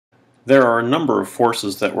There are a number of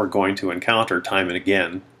forces that we're going to encounter time and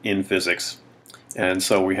again in physics, and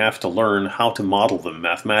so we have to learn how to model them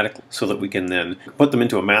mathematically so that we can then put them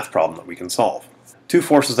into a math problem that we can solve. Two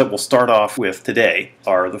forces that we'll start off with today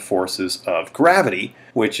are the forces of gravity,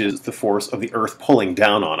 which is the force of the Earth pulling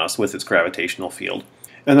down on us with its gravitational field,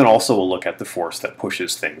 and then also we'll look at the force that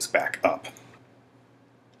pushes things back up.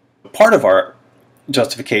 Part of our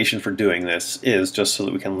justification for doing this is just so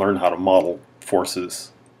that we can learn how to model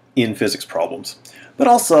forces in physics problems. But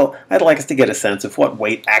also, I'd like us to get a sense of what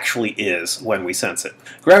weight actually is when we sense it.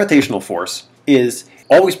 Gravitational force is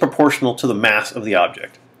always proportional to the mass of the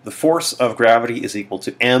object. The force of gravity is equal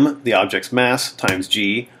to m, the object's mass, times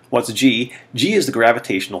g. What's g? G is the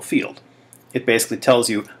gravitational field. It basically tells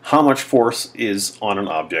you how much force is on an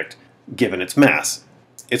object given its mass.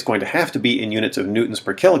 It's going to have to be in units of newtons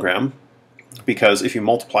per kilogram, because if you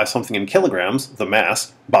multiply something in kilograms, the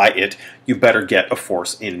mass, by it, you better get a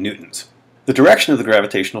force in newtons. The direction of the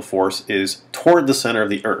gravitational force is toward the center of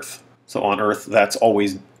the Earth. So on Earth, that's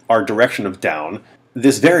always our direction of down.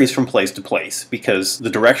 This varies from place to place, because the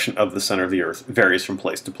direction of the center of the Earth varies from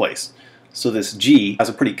place to place. So this g has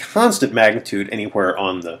a pretty constant magnitude anywhere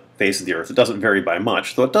on the face of the Earth. It doesn't vary by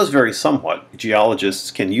much, though it does vary somewhat.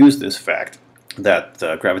 Geologists can use this fact that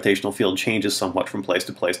the gravitational field changes somewhat from place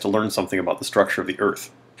to place to learn something about the structure of the Earth.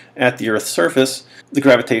 At the Earth's surface, the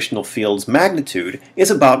gravitational field's magnitude is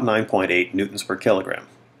about 9.8 newtons per kilogram.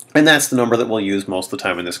 And that's the number that we'll use most of the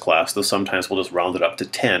time in this class, though sometimes we'll just round it up to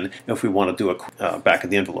 10 if we want to do a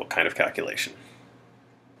back-of-the-envelope kind of calculation.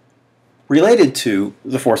 Related to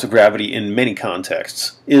the force of gravity in many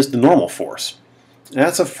contexts is the normal force.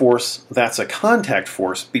 That's a force that's a contact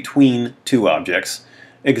force between two objects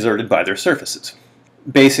exerted by their surfaces.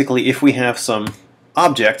 Basically, if we have some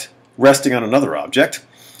object resting on another object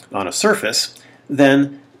on a surface,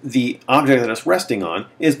 then the object that it's resting on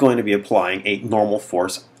is going to be applying a normal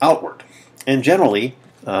force outward. And generally,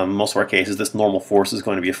 most of our cases, this normal force is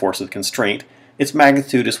going to be a force of constraint. Its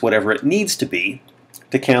magnitude is whatever it needs to be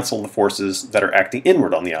to cancel the forces that are acting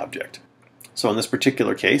inward on the object. So in this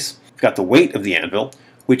particular case, we've got the weight of the anvil,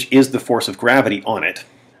 which is the force of gravity on it.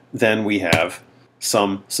 Then we have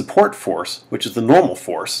some support force, which is the normal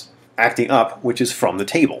force, acting up, which is from the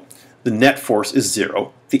table. The net force is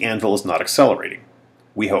 0. The anvil is not accelerating,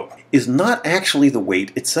 we hope. Is not actually the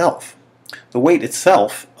weight itself. The weight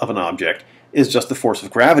itself of an object is just the force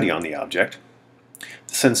of gravity on the object.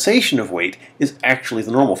 The sensation of weight is actually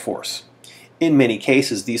the normal force. In many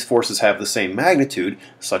cases, these forces have the same magnitude,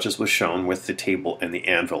 such as was shown with the table and the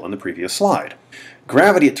anvil in the previous slide.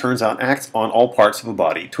 Gravity, it turns out, acts on all parts of a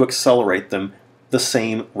body to accelerate them the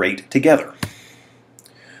same rate together.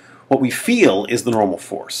 What we feel is the normal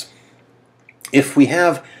force. If we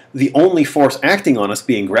have the only force acting on us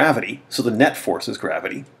being gravity, so the net force is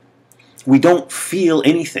gravity, we don't feel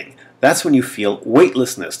anything. That's when you feel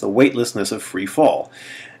weightlessness, the weightlessness of free fall.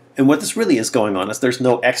 And what this really is going on is there's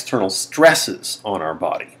no external stresses on our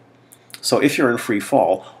body. So if you're in free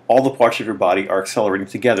fall, all the parts of your body are accelerating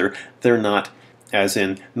together. They're not, as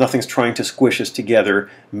in, nothing's trying to squish us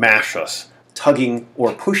together, mash us, tugging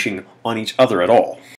or pushing on each other at all.